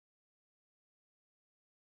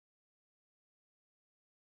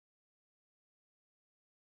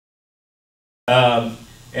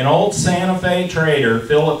An old Santa Fe trader,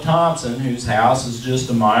 Philip Thompson, whose house is just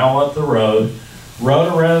a mile up the road, wrote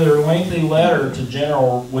a rather lengthy letter to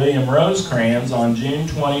General William Rosecrans on June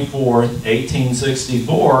 24,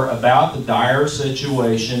 1864, about the dire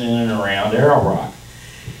situation in and around Arrow Rock.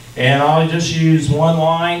 And I'll just use one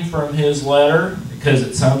line from his letter because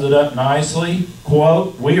it sums it up nicely.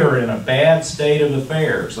 Quote, "We are in a bad state of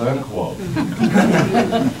affairs," unquote.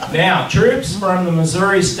 Now, troops from the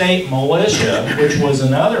Missouri State Militia, which was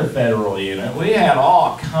another federal unit, we had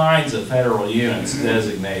all kinds of federal units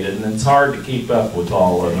designated, and it's hard to keep up with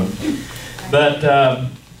all of them. But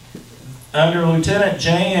under Lieutenant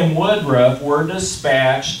J.M. Woodruff, were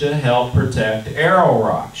dispatched to help protect Arrow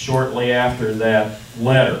Rock shortly after that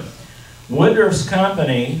letter. Woodruff's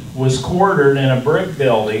company was quartered in a brick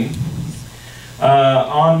building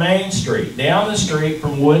on Main Street, down the street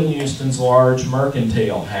from Wood and Houston's large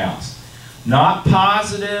mercantile house. Not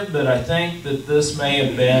positive, but I think that this may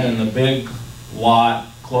have been in the big lot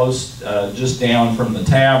close, just down from the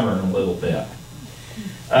tavern a little bit.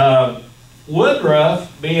 Woodruff,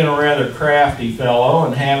 being a rather crafty fellow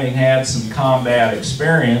and having had some combat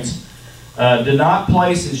experience, did not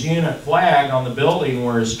place his unit flag on the building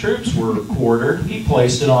where his troops were quartered. He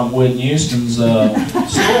placed it on Wood and Houston's store.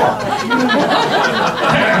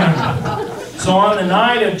 So on the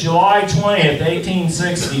night of July 20th,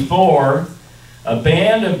 1864, a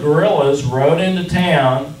band of guerrillas rode into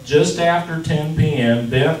town just after 10 p.m.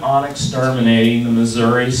 bent on exterminating the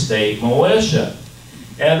Missouri State Militia.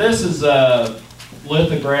 And this is a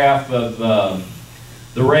lithograph of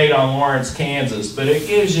the raid on Lawrence, Kansas, but it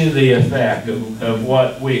gives you the effect of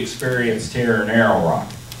what we experienced here in Arrow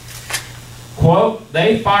Rock. Quote,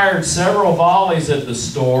 "They fired several volleys at the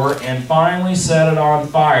store and finally set it on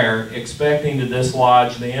fire, expecting to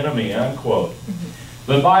dislodge the enemy," unquote.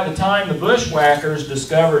 But by the time the bushwhackers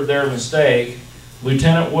discovered their mistake,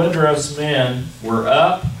 Lieutenant Woodruff's men were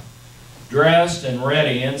up, dressed, and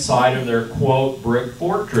ready inside of their, quote, "brick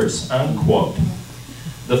fortress," unquote.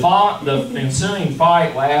 The ensuing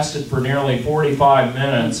fight lasted for nearly 45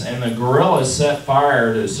 minutes, and the guerrillas set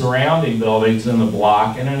fire to surrounding buildings in the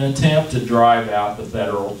block in an attempt to drive out the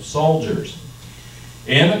federal soldiers.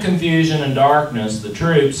 In the confusion and darkness, the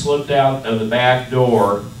troops slipped out of the back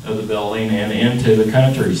door of the building and into the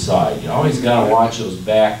countryside. You always got to watch those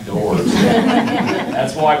back doors.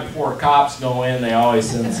 That's why before cops go in, they always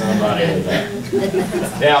send somebody to that.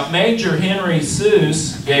 Now, Major Henry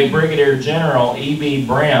Seuss gave Brigadier General E.B.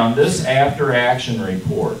 Brown this after-action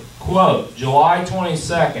report. Quote, "July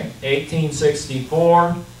 22nd,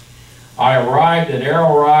 1864, I arrived at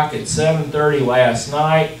Arrow Rock at 7:30 last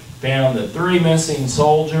night, found the 3 missing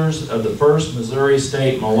soldiers of the 1st Missouri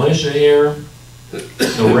State Militia here.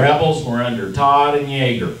 The rebels were under Todd and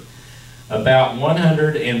Yeager, about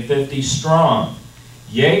 150 strong.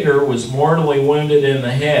 Yeager was mortally wounded in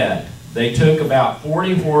the head. They took about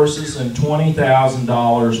 40 horses and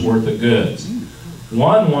 $20,000 worth of goods.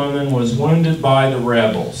 One woman was wounded by the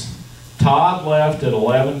rebels. Todd left at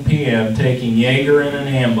 11 p.m. taking Yeager in an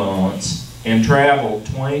ambulance and traveled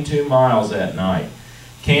 22 miles that night,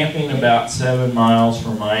 camping about 7 miles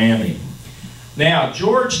from Miami. Now,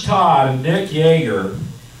 George Todd and Dick Yeager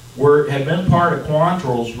had been part of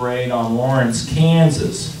Quantrill's raid on Lawrence,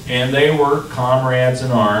 Kansas, and they were comrades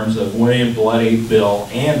in arms of William Bloody Bill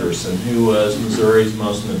Anderson, who was Missouri's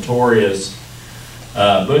most notorious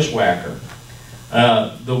bushwhacker.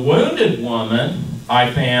 The wounded woman, I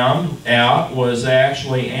found out, was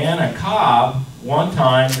actually Anna Cobb, one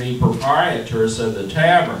time the proprietress of the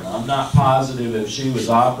tavern. I'm not positive if she was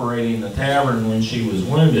operating the tavern when she was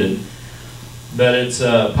wounded, but it's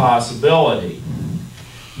a possibility.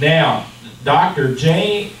 Now, Dr.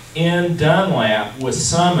 J.N. Dunlap was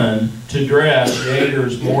summoned to dress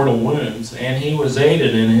Yeager's mortal wounds, and he was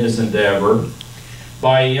aided in his endeavor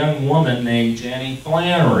by a young woman named Jenny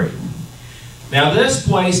Flannery. Now, this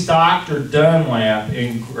placed Dr. Dunlap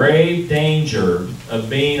in grave danger of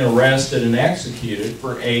being arrested and executed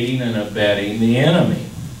for aiding and abetting the enemy.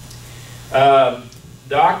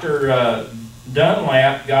 Dr.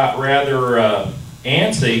 Dunlap got rather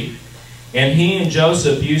antsy, and he and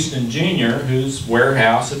Joseph Houston Jr., whose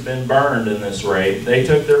warehouse had been burned in this raid, they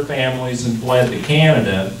took their families and fled to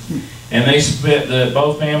Canada, and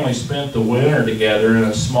both families spent the winter together in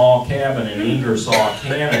a small cabin in Ingersoll,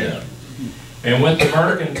 Canada. And with the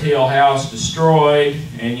mercantile house destroyed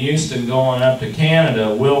and Houston going up to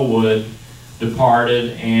Canada, Willwood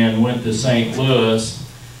departed and went to St. Louis.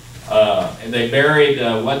 And they buried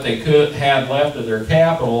what they had left of their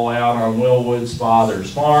capital out on Willwood's father's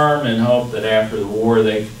farm and hoped that after the war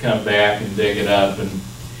they could come back and dig it up and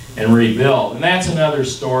and rebuilt. And that's another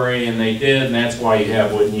story, and they did, and that's why you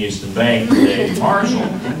have Wood Houston Bank today, Marshall.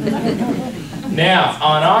 Now,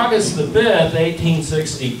 on August the 5th,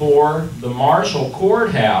 1864, the Marshall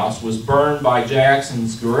Courthouse was burned by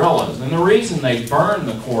Jackson's guerrillas. And the reason they burned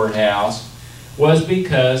the courthouse was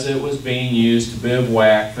because it was being used to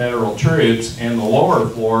bivouac federal troops, and the lower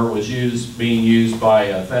floor was being used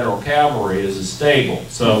by federal cavalry as a stable.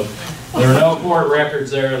 So there are no court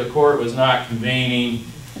records there. The court was not convening.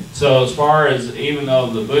 So as far as, even though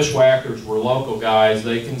the bushwhackers were local guys,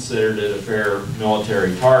 they considered it a fair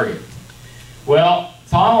military target. Well,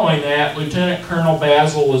 following that, Lieutenant Colonel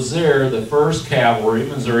Basil Lazier, the 1st Cavalry,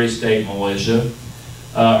 Missouri State Militia,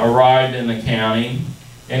 arrived in the county,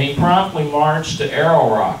 and he promptly marched to Arrow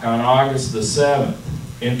Rock on August the 7th.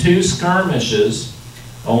 In 2 skirmishes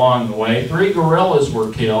along the way, 3 guerrillas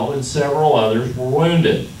were killed and several others were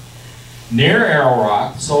wounded. Near Arrow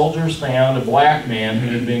Rock, soldiers found a black man who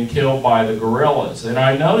had been killed by the guerrillas. And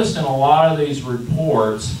I noticed in a lot of these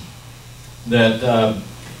reports that the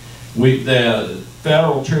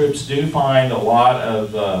federal troops do find a lot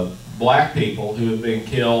of black people who have been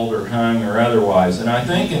killed or hung or otherwise. And I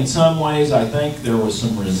think in some ways, I think there was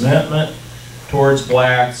some resentment towards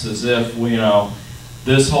blacks, as if, you know,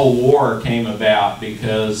 this whole war came about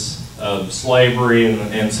because of slavery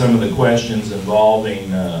and some of the questions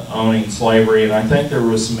involving owning slavery. And I think there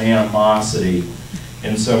was some animosity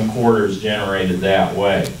in some quarters generated that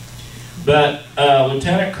way. But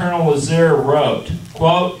Lieutenant Colonel Lazier wrote,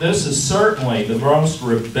 quote, "This is certainly the most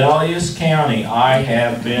rebellious county I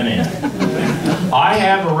have been in. I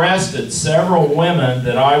have arrested several women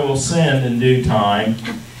that I will send in due time,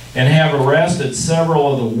 and have arrested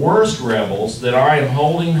several of the worst rebels that I am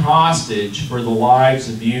holding hostage for the lives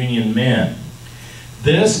of Union men.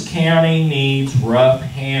 This county needs rough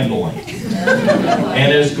handling.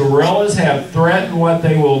 And as guerrillas have threatened what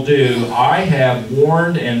they will do, I have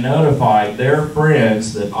warned and notified their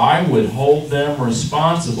friends that I would hold them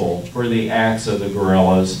responsible for the acts of the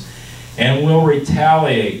guerrillas, and will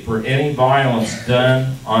retaliate for any violence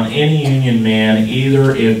done on any Union man,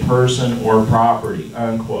 either in person or property,"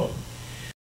 unquote.